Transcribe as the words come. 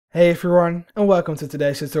Hey everyone, and welcome to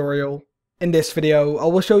today's tutorial. In this video I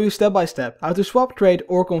will show you step by step how to swap, trade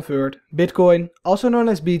or convert Bitcoin, also known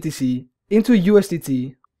as BTC, into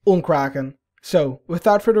USDT on Kraken. So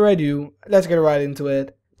without further ado, let's get right into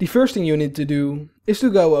it. The first thing you need to do is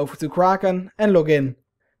to go over to Kraken and log in.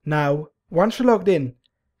 Now, once you're logged in,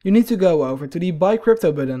 you need to go over to the Buy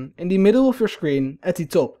Crypto button in the middle of your screen at the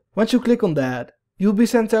top. Once you click on that, you'll be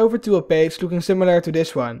sent over to a page looking similar to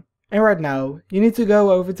this one. And right now, you need to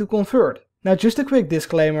go over to convert. Now just a quick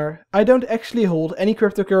disclaimer, I don't actually hold any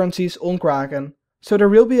cryptocurrencies on Kraken, so there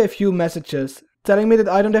will be a few messages telling me that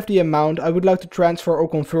I don't have the amount I would like to transfer or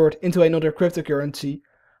convert into another cryptocurrency.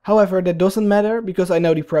 However, that doesn't matter because I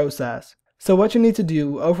know the process. So what you need to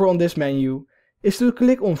do over on this menu is to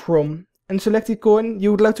click on From and select the coin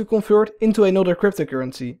you would like to convert into another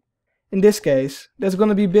cryptocurrency. In this case, that's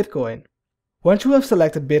gonna be Bitcoin. Once you have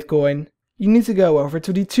selected Bitcoin, you need to go over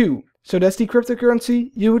to the To. So that's the cryptocurrency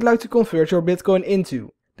you would like to convert your Bitcoin into.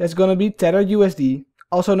 That's gonna be Tether USD,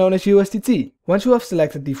 also known as USDT. Once you have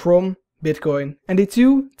selected the From, Bitcoin, and the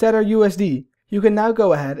To, Tether USD, you can now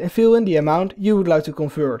go ahead and fill in the amount you would like to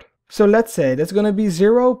convert. So let's say that's gonna be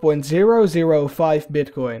 0.005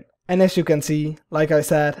 Bitcoin. And as you can see, like I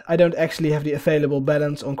said, I don't actually have the available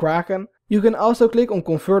balance on Kraken. You can also click on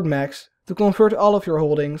Convert Max to convert all of your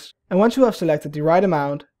holdings. And once you have selected the right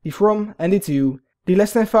amount, the From and the To, the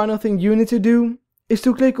last and final thing you need to do is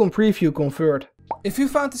to click on Preview Convert. If you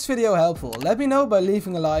found this video helpful, let me know by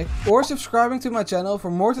leaving a like or subscribing to my channel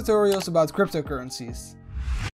for more tutorials about cryptocurrencies.